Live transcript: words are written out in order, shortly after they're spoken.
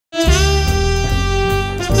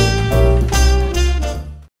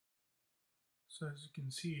So as you can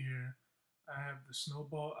see here, I have the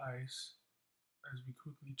Snowball iCE. As we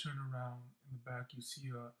quickly turn around, in the back you see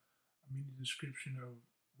a mini description of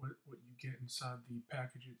what you get inside the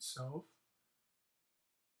package itself.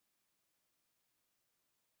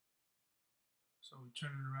 So we turn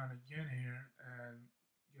it around again here and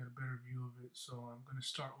get a better view of it. So I'm going to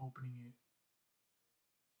start opening it.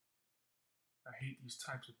 I hate these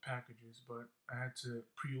types of packages, but I had to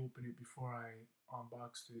pre-open it before I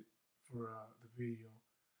unboxed it for the video.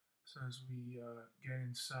 So as we get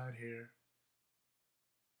inside here,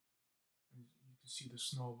 you can see the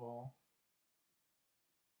Snowball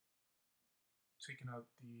taking out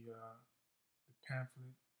the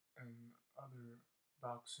pamphlet and other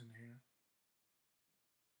box in here.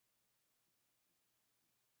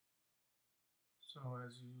 So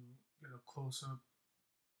as you get a close-up,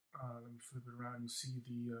 let me flip it around, you see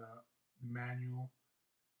the manual,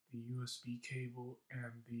 the USB cable,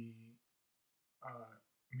 and the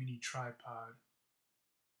mini tripod.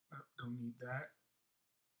 Don't need that.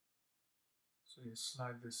 So you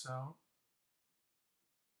slide this out,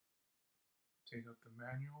 take out the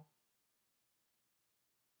manual,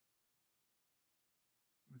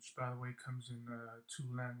 which by the way comes in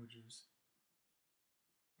 2 languages,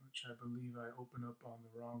 which I believe I opened up on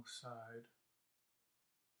the wrong side.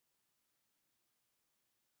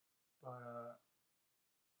 But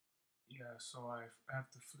yeah, so I have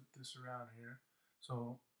to flip this around here.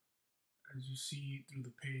 So as you see through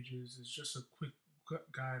the pages, it's just a quick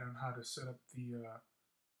guide on how to set up the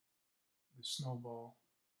Snowball.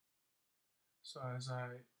 So as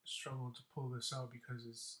I struggle to pull this out because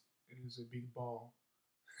it is a big ball.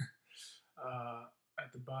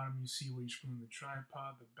 At the bottom you see where you screw in the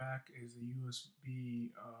tripod. The back is the USB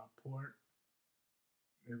port.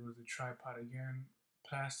 There goes the tripod again.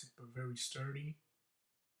 Plastic but very sturdy.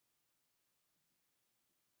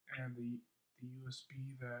 And the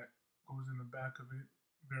USB that goes in the back of it,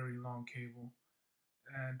 very long cable.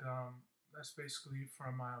 And that's basically it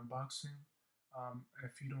for my unboxing.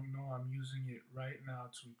 If you don't know, I'm using it right now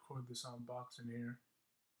to record this unboxing here.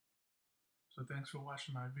 So thanks for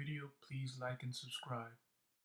watching my video. Please like and subscribe.